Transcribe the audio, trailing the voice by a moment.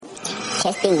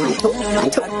Testing 1 2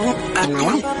 1 2. Am I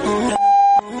live?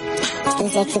 Still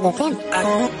sexy with him.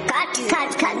 Cut.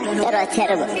 That was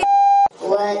terrible.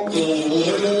 What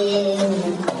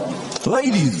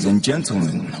Ladies and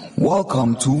gentlemen,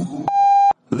 welcome to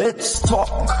Let's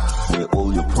Talk, where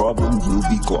all your problems will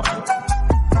be gone.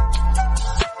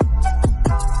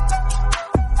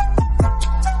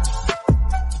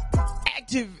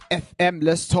 Active FM,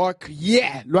 Let's Talk.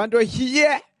 Yeah, Lwando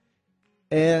here.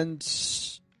 And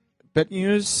bad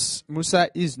news, Musa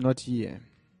is not here.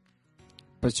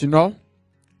 But you know,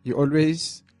 he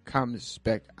always comes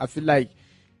back. I feel like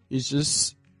he's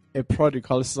just a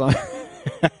prodigal son.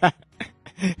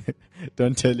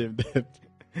 Don't tell him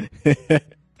that.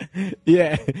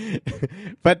 Yeah,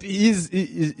 but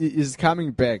he's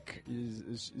coming back.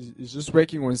 He's just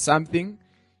working on something.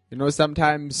 You know,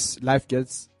 sometimes life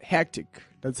gets hectic.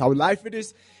 That's how life it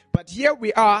is. But here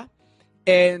we are,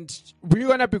 and we're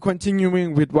going to be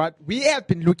continuing with what we have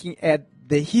been looking at,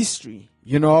 the history.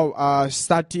 You know,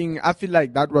 starting, I feel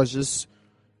like that was just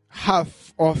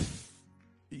half of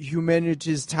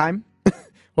humanity's time.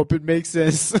 Hope it makes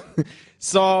sense.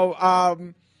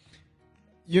 So,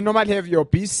 you normally have your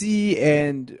BC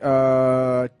and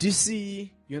DC,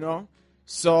 you know.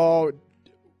 So,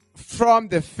 from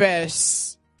the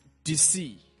first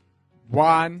DC,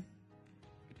 1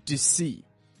 DC.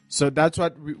 So that's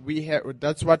what we have.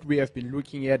 That's what we have been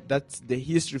looking at. That's the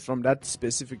history from that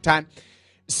specific time.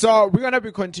 So we're gonna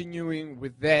be continuing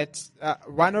with that.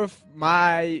 One of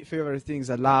my favorite things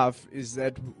I love is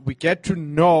that we get to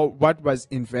know what was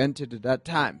invented at that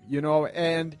time. You know,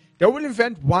 and they will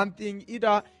invent one thing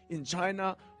either in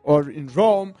China or in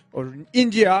Rome or in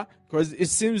India, because it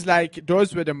seems like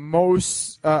those were the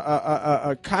most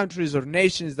countries or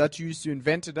nations that used to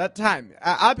invent at that time.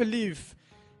 I believe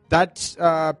that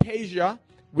Persia,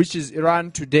 which is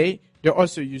Iran today, they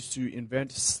also used to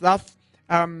invent stuff.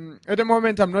 At the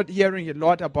moment, I'm not hearing a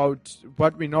lot about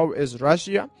what we know as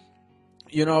Russia,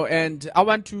 you know, and I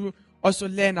want to also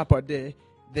learn about the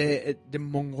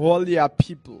Mongolia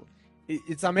people.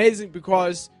 It's amazing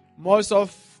because most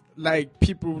of like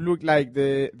people who look like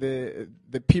the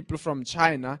people from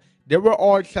China, they were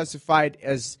all classified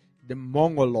as the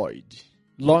Mongoloid.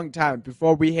 Long time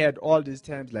before we had all these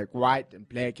terms like white and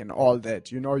black and all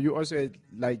that. You know, you also had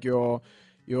like your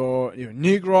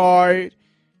Negroid.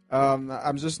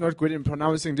 I'm just not good in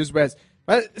pronouncing these words.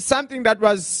 But something that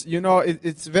was, you know,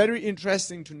 it's very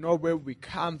interesting to know where we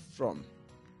come from.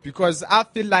 Because I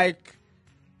feel like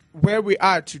where we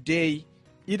are today,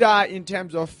 either in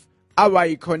terms of our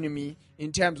economy,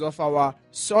 in terms of our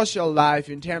social life,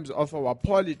 in terms of our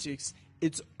politics,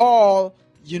 it's all,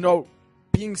 you know,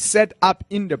 being set up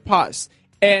in the past.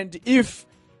 And if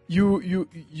you're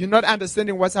not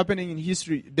understanding what's happening in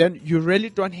history, then you really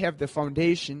don't have the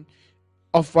foundation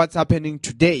of what's happening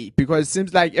today, because it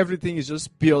seems like everything is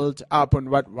just built up on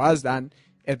what was done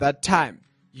at that time,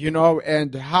 you know,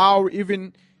 and how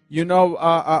even, you know,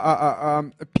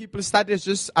 people started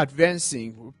just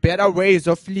advancing, better ways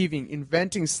of living,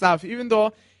 inventing stuff, even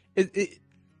though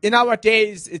in our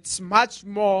days it's much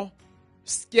more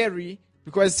scary,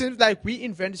 because it seems like we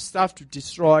invent stuff to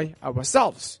destroy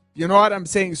ourselves. You know what I'm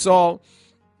saying? So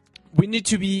we need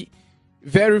to be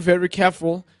very, very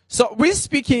careful. So we're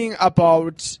speaking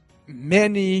about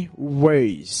many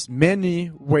ways.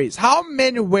 How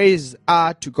many ways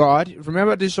are to God?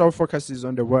 Remember, this show focuses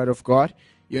on the Word of God.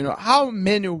 You know, how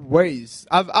many ways?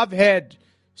 I've had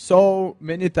so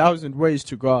many thousand ways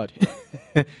to God.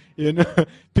 You know,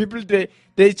 people,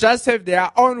 they just have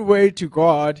their own way to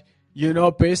God, you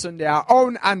know, based on their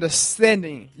own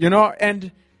understanding, you know, and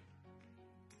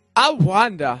I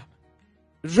wonder,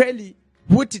 really,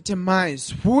 who determines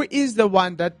who is the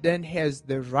one that then has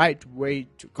the right way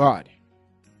to God?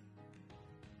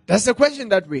 That's the question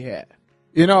that we have.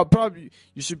 You know, probably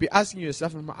you should be asking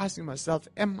yourself, I'm asking myself,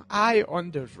 am I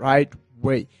on the right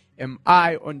way? Am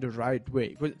I on the right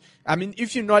way? I mean,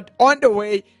 if you're not on the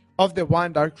way of the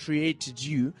one that created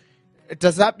you,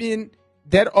 does that mean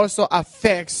that also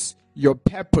affects your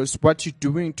purpose, what you're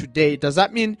doing today? Does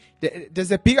that mean there's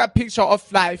a bigger picture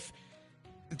of life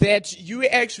that you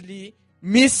actually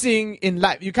missing in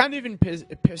life? You can't even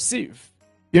perceive.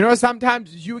 You know,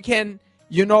 sometimes you can,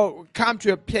 you know, come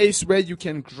to a place where you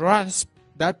can grasp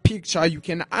that picture, you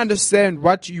can understand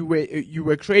what you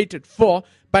were created for,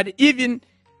 but even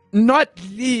not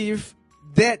live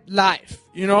that life,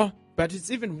 you know. But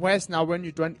it's even worse now when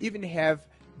you don't even have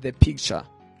the picture.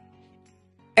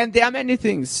 And there are many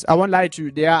things, I won't lie to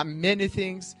you, there are many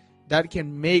things that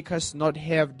can make us not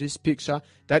have this picture,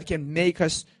 that can make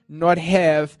us not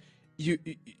have, the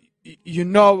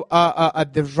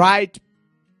right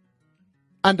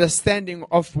understanding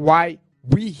of why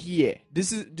we here.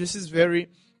 This is very,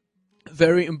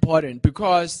 very important,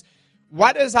 because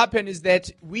what has happened is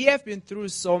that we have been through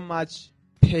so much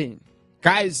pain.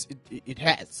 Guys, it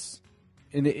hurts.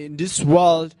 In this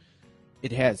world,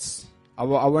 it hurts. I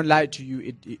won't lie to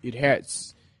you, it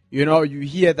hurts. You know, you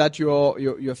hear that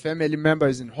your family member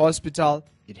is in hospital,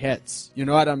 it hurts. You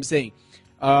know what I'm saying?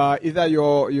 Either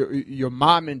your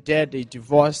mom and dad, they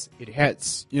divorced, it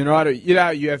hurts. You know what?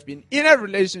 Either you have been in a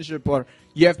relationship or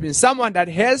you have been someone that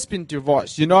has been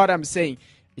divorced. You know what I'm saying?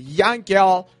 A young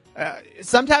girl,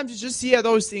 sometimes you just hear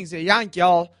those things. A young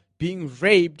girl being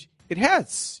raped, it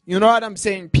hurts. You know what I'm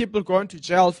saying? People going to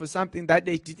jail for something that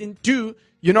they didn't do.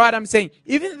 You know what I'm saying?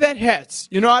 Even that hurts.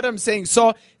 You know what I'm saying?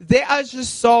 So there are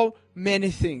just so many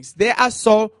things. There are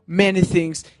so many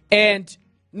things. And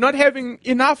not having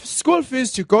enough school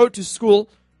fees to go to school,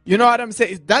 you know what I'm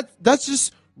saying? That's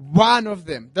just one of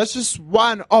them. That's just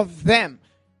one of them.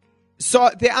 So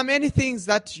there are many things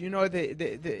that, you know,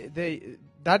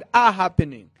 that are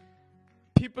happening.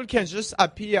 People can just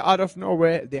appear out of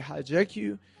nowhere. They hijack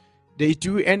you. They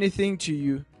do anything to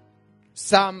you.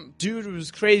 Some dude who's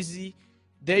crazy,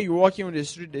 there you're walking on the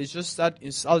street, they just start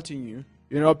insulting you.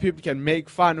 You know, people can make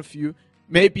fun of you.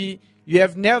 Maybe you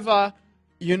have never,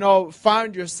 you know,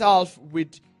 found yourself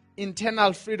with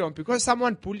internal freedom because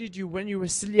someone bullied you when you were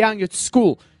still young at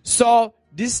school. So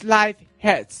this life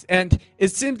hurts. And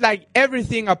it seems like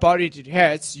everything about it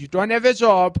hurts. You don't have a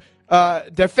job.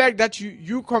 The fact that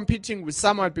you competing with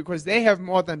someone because they have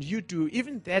more than you do,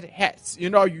 even that hurts. You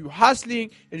know, you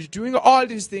hustling and you're doing all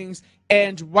these things,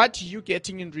 and what you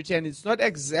getting in return is not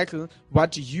exactly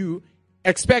what you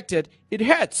expected. It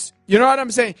hurts. You know what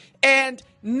I'm saying? And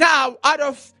now, out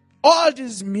of all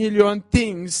these million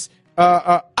things,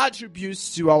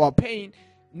 attributes to our pain,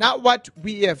 now what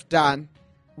we have done,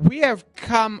 we have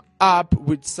come up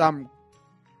with some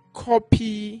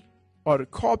coping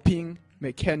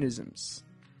mechanisms.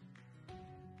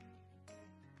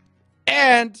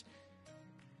 And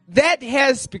that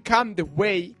has become the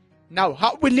way now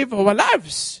how we live our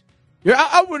lives. Yeah,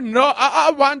 I would know.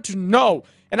 I want to know.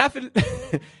 And I feel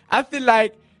I feel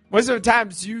like most of the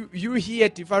times you hear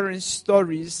different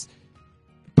stories,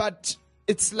 but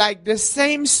it's like the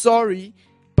same story,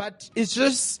 but it's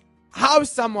just how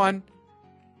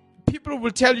people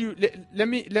will tell you. Let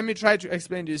me try to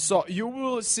explain this. So you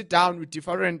will sit down with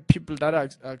different people that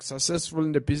are successful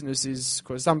in the businesses,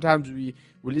 because sometimes we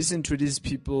listen to these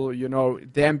people, you know,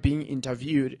 them being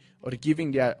interviewed or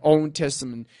giving their own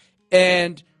testimony.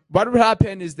 And what will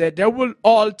happen is that they will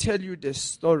all tell you the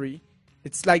story.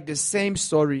 It's like the same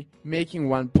story, making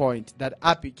one point, that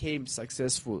I became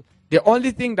successful. The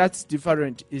only thing that's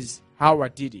different is how I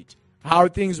did it, how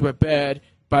things were bad,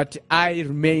 but I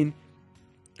remain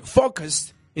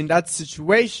focused in that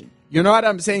situation. You know what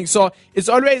I'm saying? So it's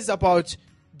always about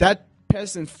that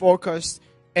person focused,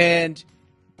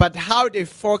 but how they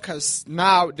focus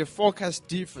now, the focus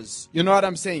differs. You know what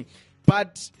I'm saying?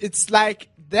 But it's like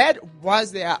that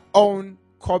was their own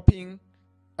coping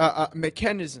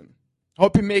mechanism.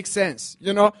 Hope it makes sense,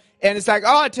 you know? And it's like,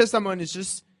 our testimony is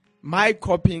just my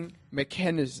coping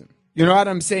mechanism. You know what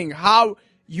I'm saying? How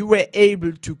you were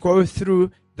able to go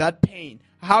through that pain.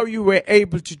 How you were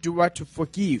able to do what, to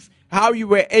forgive. How you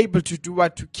were able to do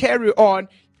what, to carry on,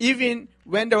 even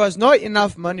when there was not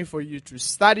enough money for you to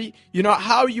study. You know,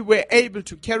 how you were able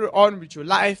to carry on with your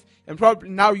life. And probably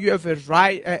now you have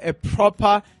a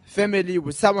proper family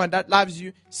with someone that loves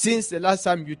you since the last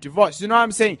time you divorced. You know what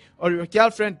I'm saying? Or your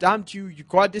girlfriend dumped you, you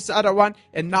got this other one,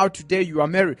 and now today you are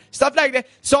married. Stuff like that.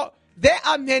 So there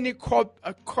are many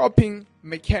coping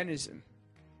mechanisms.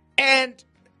 And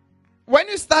when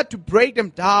you start to break them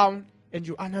down and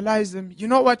you analyze them, you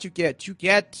know what you get? You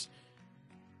get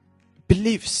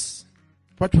beliefs,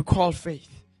 what we call faith.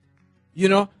 You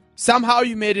know, somehow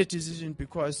you made a decision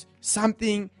because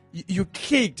something, you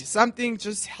clicked, something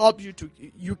just helped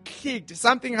you clicked,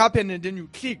 something happened and then you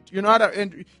clicked, you know what,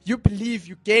 and you believe,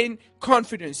 you gain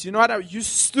confidence, you know what, you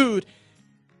stood.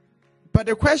 But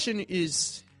the question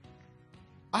is,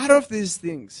 out of these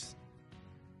things,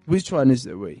 which one is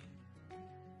the way?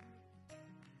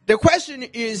 The question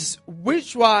is,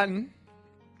 which one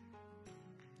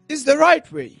is the right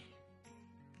way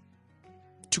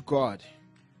to God?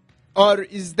 Or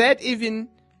is that even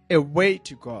a way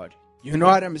to God? You know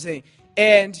what I'm saying?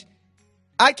 And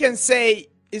I can say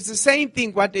it's the same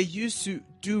thing what they used to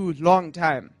do long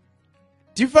time.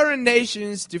 Different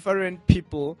nations, different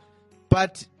people,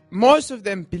 but most of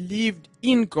them believed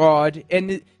in God.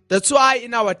 And that's why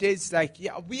in our days it's like,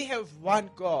 yeah, we have one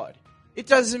God. It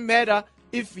doesn't matter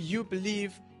if you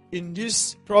believe in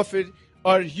this prophet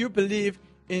or you believe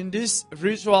in this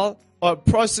ritual or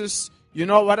process, you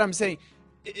know what I'm saying?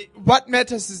 What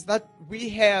matters is that we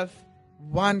have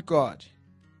one God.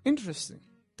 Interesting.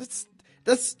 That's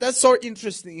so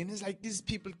interesting. And it's like these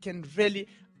people can really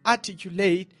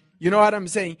articulate, you know what I'm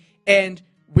saying? And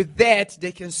with that,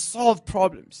 they can solve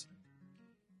problems.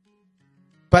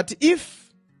 But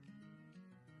if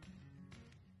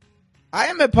I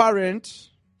am a parent,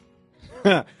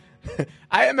 I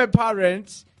am a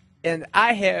parent, and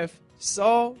I have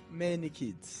so many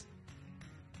kids.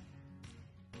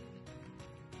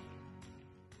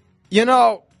 You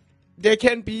know, there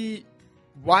can be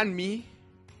one me.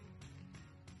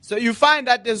 So you find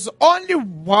that there's only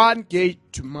one gate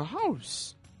to my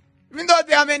house. Even though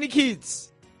there are many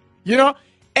kids. You know?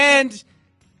 And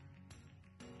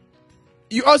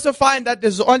you also find that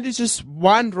there's only just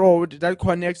one road that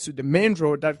connects to the main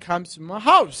road that comes to my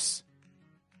house.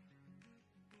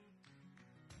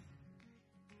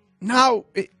 Now,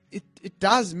 it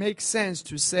does make sense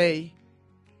to say,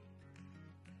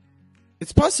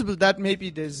 it's possible that maybe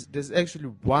there's actually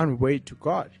one way to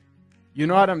God. You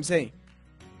know what I'm saying?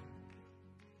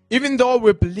 Even though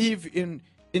we believe in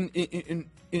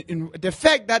the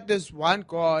fact that there's one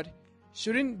God,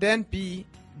 shouldn't then be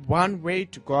one way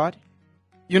to God?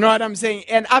 You know what I'm saying?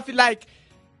 And I feel like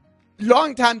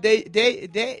long time they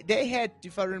had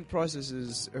different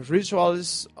processes,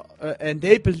 rituals, and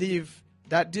they believe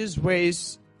that these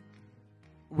ways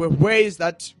were ways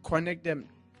that connected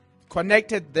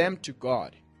them to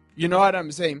God. You know what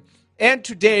I'm saying? And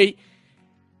today,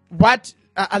 what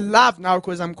I love now,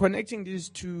 because I'm connecting these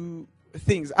two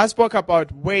things. I spoke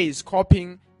about ways,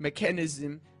 coping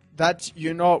mechanism that,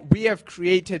 you know, we have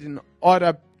created in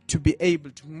order to be able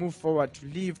to move forward, to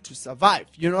live, to survive.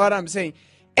 You know what I'm saying?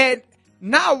 And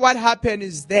now what happened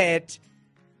is that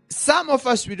some of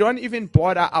us, we don't even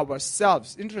bother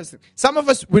ourselves. Interesting. Some of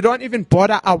us, we don't even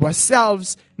bother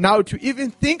ourselves now to even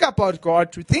think about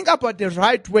God, to think about the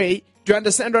right way. Do you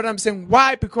understand what I'm saying?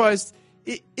 Why? Because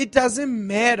it doesn't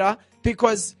matter,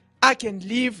 because I can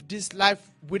live this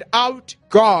life without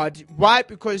God. Why?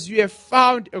 Because you have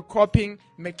found a coping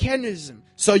mechanism.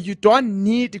 So you don't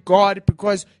need God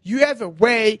because you have a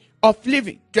way of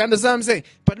living. Do you understand what I'm saying?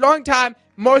 But long time,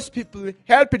 most people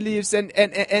had beliefs and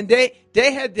they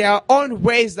had their own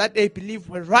ways that they believe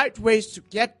were right ways to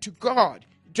get to God.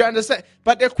 Do you understand?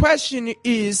 But the question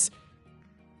is,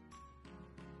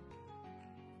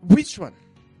 which one?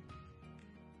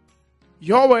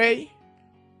 Your way,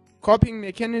 coping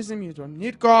mechanism, you don't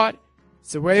need God,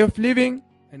 it's a way of living,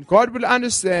 and God will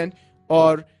understand.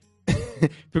 Or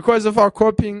because of our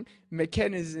coping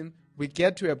mechanism, we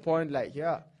get to a point like,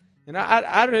 yeah, you know,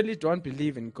 I really don't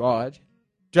believe in God.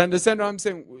 Do you understand what I'm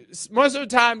saying? Most of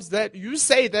the times that you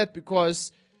say that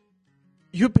because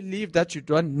you believe that you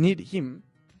don't need Him.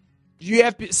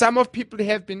 Some of people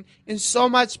have been in so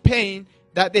much pain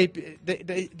that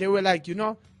they were like, you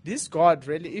know, this God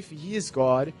really, if He is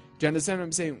God, do you understand what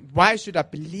I'm saying? Why should I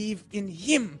believe in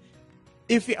Him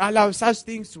if He allows such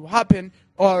things to happen?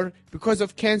 Or because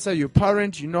of cancer, your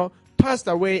parent, you know, passed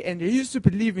away and they used to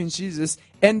believe in Jesus,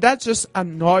 and that just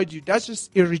annoyed you, that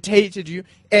just irritated you,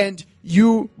 and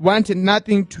you wanted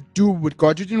nothing to do with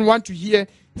God. You didn't want to hear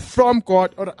from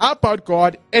God or about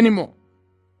God anymore.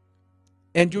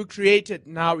 And you created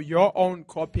now your own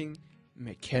coping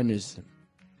mechanism.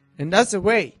 And that's a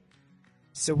way.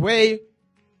 It's a way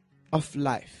of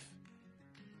life.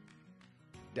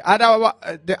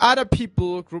 The other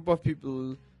people, group of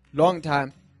people, long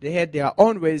time, they had their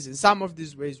own ways, and some of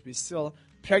these ways we still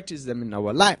practice them in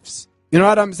our lives. You know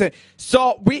what I'm saying?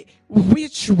 So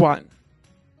which one?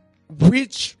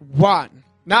 Which one?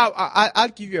 Now I'll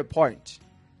give you a point.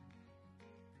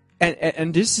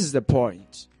 And this is the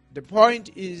point. The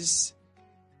point is,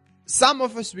 some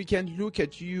of us, we can look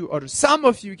at you, or some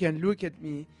of you can look at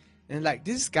me, and like,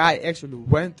 this guy actually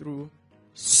went through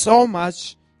so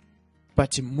much,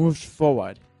 but he moved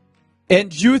forward.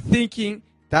 And you thinking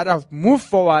that I've moved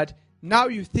forward, now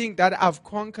you think that I've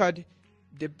conquered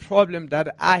the problem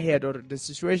that I had or the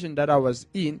situation that I was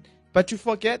in, but you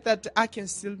forget that I can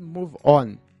still move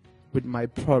on with my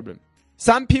problem.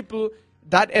 Some people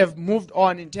that have moved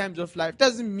on in terms of life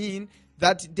doesn't mean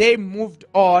that they moved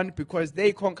on because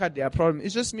they conquered their problem. It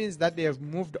just means that they have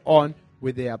moved on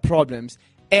with their problems.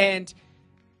 And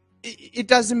it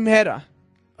doesn't matter.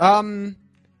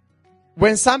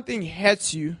 When something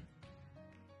hurts you,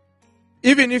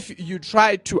 even if you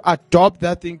try to adopt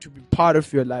that thing to be part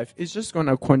of your life, it's just going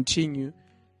to continue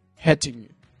hurting you.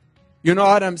 You know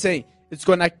what I'm saying? It's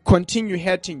going to continue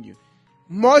hurting you.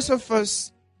 Most of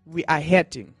us, we are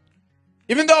hurting.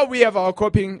 Even though we have our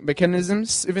coping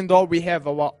mechanisms, even though we have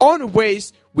our own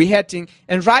ways we're heading,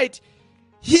 and right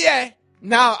here,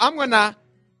 now I'm going to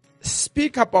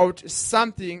speak about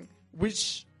something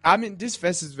which, this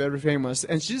verse is very famous.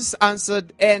 And Jesus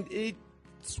answered, and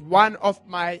it's one of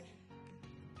my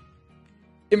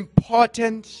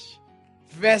important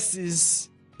verses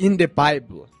in the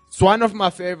Bible. It's one of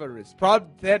my favorites. Probably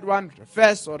that one,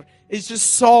 first, or it's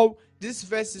just so, this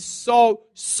verse is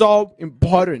so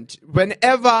important.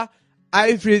 Whenever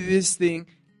I read this thing,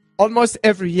 almost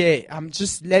every year, I'm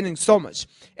just learning so much.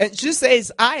 And Jesus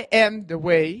says, I am the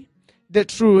way, the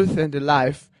truth, and the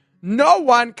life. No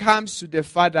one comes to the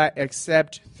Father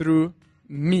except through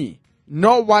me.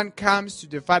 No one comes to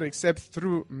the Father except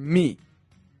through me.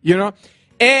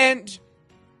 And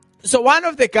so one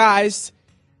of the guys,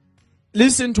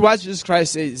 listen to what Jesus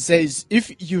Christ says. He says,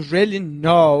 if you really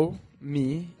know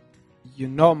me, you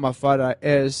know my Father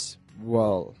as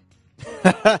well.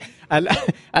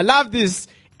 I love this.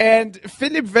 And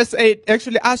Philip, verse 8,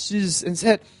 actually asked Jesus and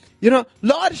said,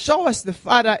 Lord, show us the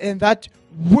Father, and that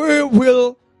we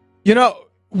will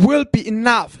be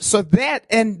enough. So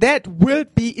that will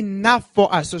be enough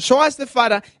for us. So show us the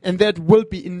Father, and that will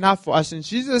be enough for us. And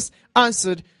Jesus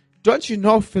answered, don't you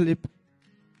know, Philip,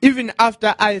 even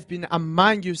after I have been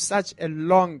among you such a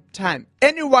long time,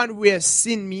 anyone who has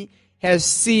seen me has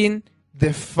seen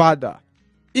the Father.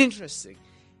 Interesting.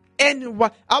 And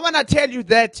I want to tell you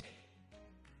that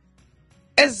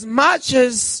as much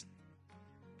as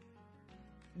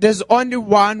there's only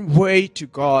one way to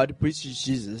God, which is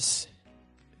Jesus,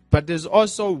 but there's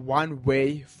also one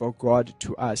way for God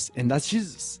to us, and that's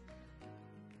Jesus.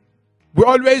 We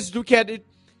always look at it,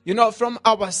 from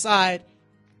our side,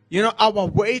 our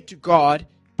way to God,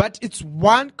 but it's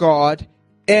one God,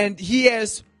 and He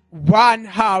has one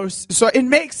house. So it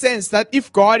makes sense that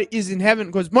if God is in heaven,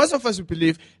 because most of us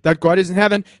believe that God is in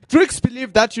heaven. Greeks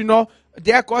believe that,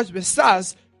 their gods were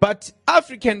stars, but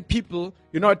African people,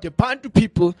 the Bantu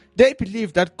people, they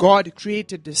believe that God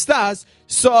created the stars.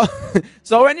 So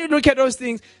when you look at those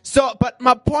things, but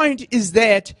my point is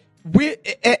that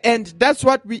and that's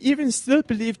what we even still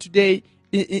believe today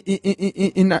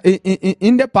in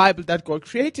the Bible, that God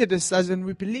created the stars, and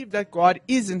we believe that God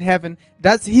is in heaven.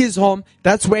 That's His home.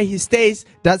 That's where He stays.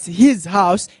 That's His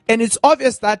house. And it's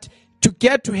obvious that to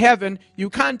get to heaven, you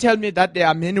can't tell me that there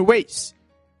are many ways.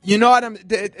 You know what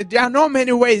there are no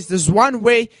many ways. There's one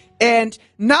way. And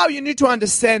now you need to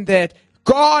understand that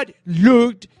God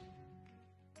looked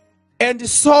and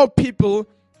saw people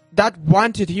that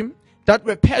wanted Him, that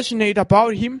were passionate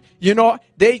about Him.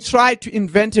 They tried to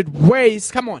invent ways.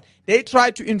 Come on. They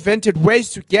tried to invent ways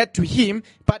to get to Him.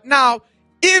 But now,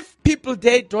 if people,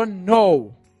 they don't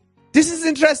know. This is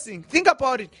interesting. Think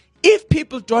about it. If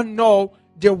people don't know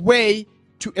the way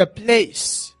to a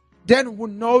place, then who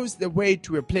knows the way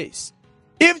to a place?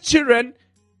 If children,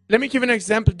 let me give an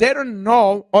example, they don't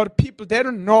know, or people, they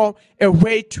don't know a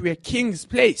way to a king's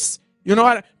place,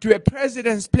 to a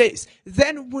president's place,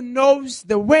 then who knows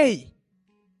the way?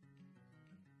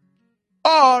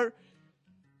 Or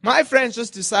my friend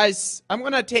just decides, I'm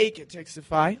going to take a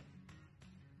Taxify.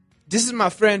 This is my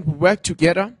friend, we work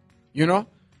together,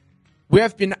 We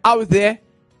have been out there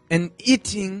and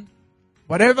eating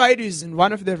whatever it is in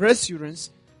one of the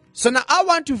restaurants. So now I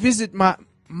want to visit my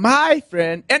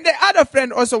friend, and the other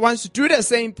friend also wants to do the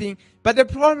same thing. But the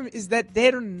problem is that they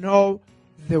don't know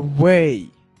the way.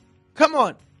 Come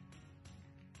on.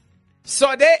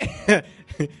 So they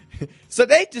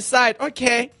decide,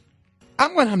 okay,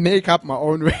 I'm going to make up my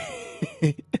own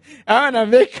way. I'm going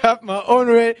to make up my own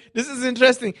way. This is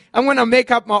interesting. I'm going to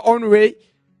make up my own way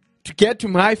to get to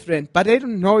my friend. But they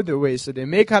don't know the way. So they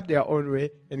make up their own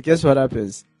way. And guess what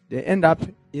happens? They end up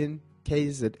in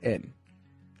KZN.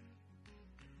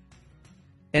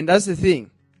 And that's the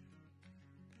thing.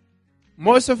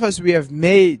 Most of us, we have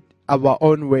made our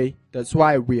own way. That's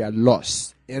why we are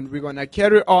lost. And we're going to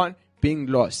carry on being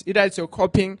lost. Either it's a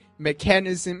coping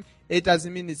mechanism. It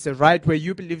doesn't mean it's the right way.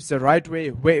 You believe it's the right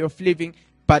way of living,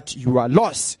 but you are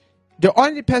lost. The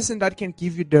only person that can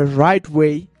give you the right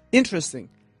way, interesting,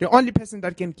 the only person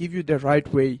that can give you the right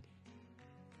way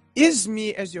is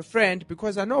me as your friend,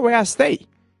 because I know where I stay.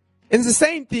 It's the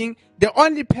same thing. The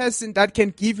only person that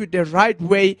can give you the right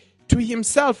way to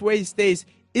Himself, where He stays,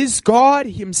 is God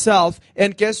Himself.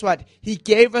 And guess what? He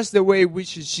gave us the way,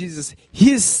 which is Jesus,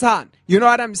 His Son. You know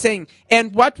what I'm saying?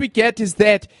 And what we get is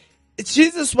that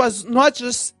Jesus was not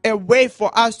just a way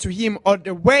for us to Him, or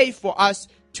the way for us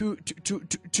to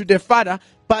the Father,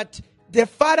 but the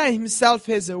Father Himself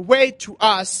has a way to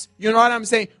us. You know what I'm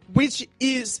saying? Which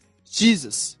is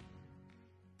Jesus.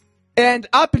 And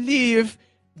I believe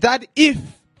that if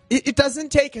It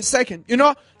doesn't take a second. You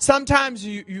know, sometimes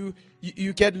you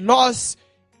get lost,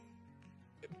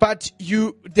 but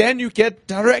then you get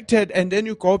directed, and then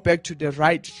you go back to the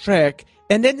right track.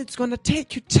 And then it's going to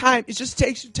take you time. It just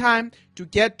takes you time to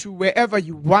get to wherever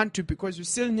you want to, because you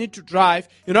still need to drive.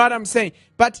 You know what I'm saying?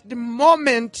 But the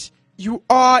moment you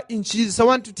are in Jesus, I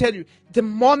want to tell you, the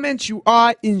moment you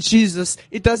are in Jesus,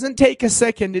 it doesn't take a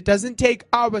second. It doesn't take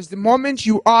hours. The moment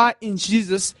you are in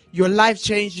Jesus, your life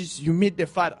changes. You meet the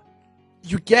Father.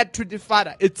 You get to the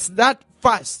Father. It's that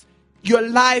fast. Your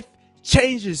life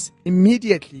changes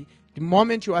immediately the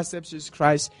moment you accept Jesus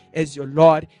Christ as your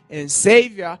Lord and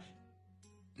Savior.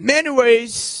 Many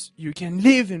ways, you can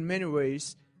live in many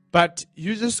ways, but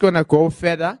you're just going to go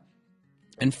further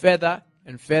and further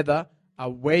and further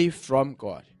away from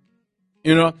God.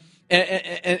 You know,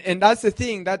 and that's the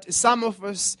thing, that some of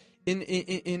us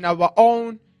in our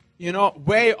own, you know,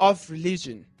 way of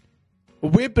religion,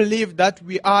 we believe that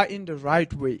we are in the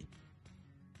right way.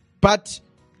 But,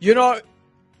 you know,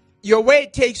 your way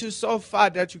takes you so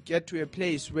far that you get to a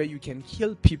place where you can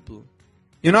kill people.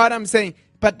 You know what I'm saying?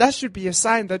 But that should be a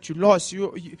sign that you lost.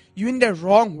 You're in the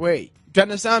wrong way. Do you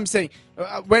understand what I'm saying?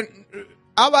 When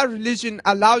our religion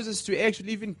allows us to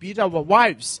actually even beat our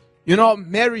wives, you know,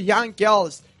 marry young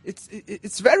girls,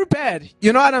 it's very bad.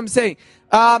 You know what I'm saying?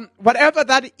 Whatever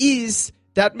that is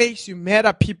that makes you mad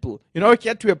at people, you know,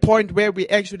 get to a point where we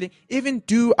actually even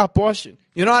do abortion.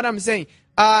 You know what I'm saying?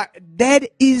 That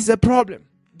is a problem.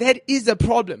 That is a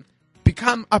problem.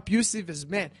 Become abusive as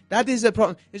men. That is a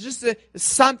problem. It's just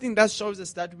something that shows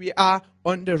us that we are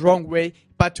on the wrong way,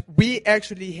 but we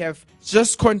actually have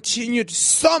just continued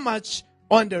so much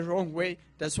on the wrong way.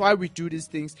 That's why we do these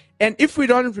things. And if we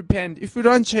don't repent, if we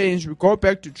don't change, we go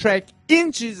back to track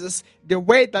in Jesus, the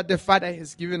way that the Father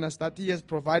has given us, that He has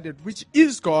provided, which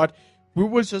is God, we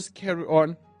will just carry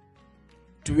on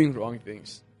doing wrong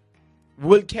things.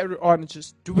 We'll carry on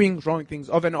just doing wrong things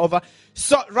over and over.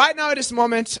 So right now at this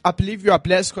moment, I believe you are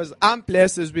blessed, because I'm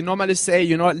blessed. As we normally say,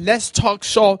 you know, let's talk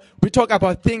show. We talk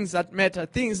about things that matter,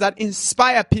 things that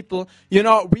inspire people. You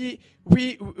know, we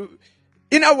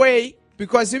in a way,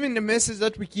 because even the message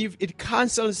that we give, it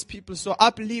counsels people. So I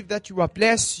believe that you are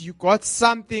blessed. You got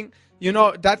something, you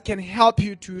know, that can help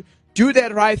you to do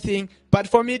that right thing. But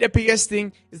for me, the biggest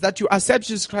thing is that you accept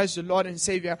Jesus Christ, your Lord and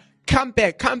Savior. Come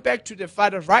back to the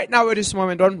Father right now at this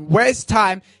moment. Don't waste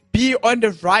time. Be on the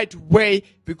right way,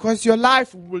 because your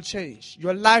life will change.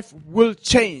 Your life will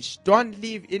change. Don't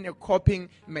live in a coping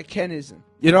mechanism.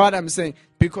 You know what I'm saying?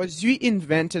 Because you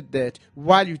invented that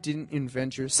while you didn't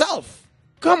invent yourself.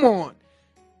 Come on.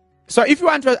 So if you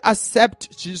want to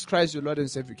accept Jesus Christ, your Lord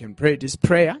and Savior, you can pray this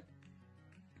prayer.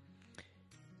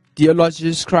 Dear Lord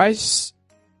Jesus Christ,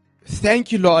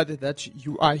 thank you, Lord, that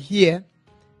you are here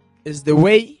as the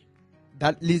way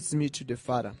that leads me to the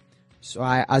Father. So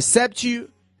I accept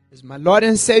you as my Lord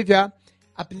and Savior.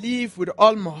 I believe with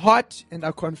all my heart, and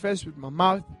I confess with my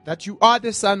mouth that you are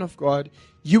the Son of God.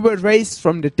 You were raised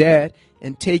from the dead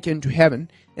and taken to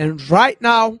heaven. And right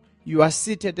now, you are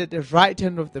seated at the right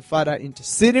hand of the Father,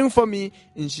 interceding for me.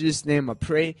 In Jesus' name I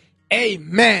pray.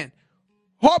 Amen.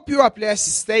 Hope you are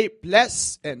blessed. Stay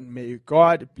blessed, and may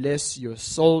God bless your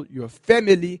soul, your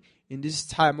family in this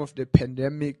time of the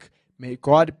pandemic. May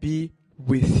God be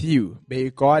with you.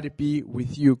 May God be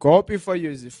with you. Go before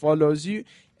you as He follows you,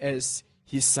 as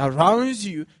He surrounds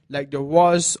you like the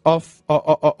walls of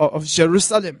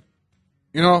Jerusalem.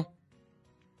 You know,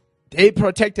 they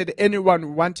protected anyone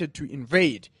who wanted to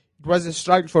invade. It was a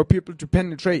struggle for people to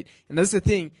penetrate. And that's the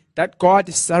thing, that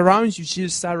God surrounds you. She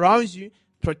surrounds you,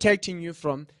 protecting you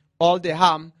from all the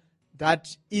harm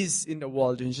that is in the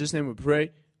world. In Jesus' name we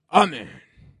pray. Amen.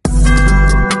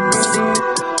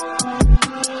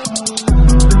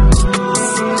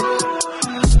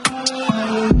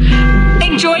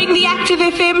 Enjoying the Active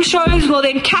FM shows? Well,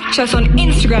 then catch us on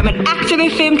Instagram at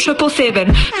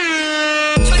ActiveFM777,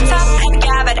 Twitter and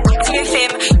Gab at ActiveFM,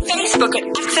 Facebook at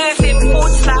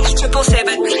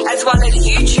ActiveFM/777, as well as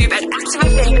YouTube at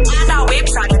ActiveFM and our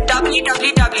website at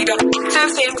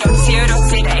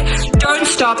www.activefm.co.za. Don't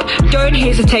stop, don't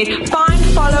hesitate. Find,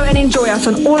 follow and enjoy us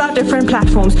on all our different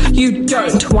platforms. You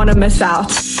don't want to miss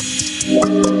out.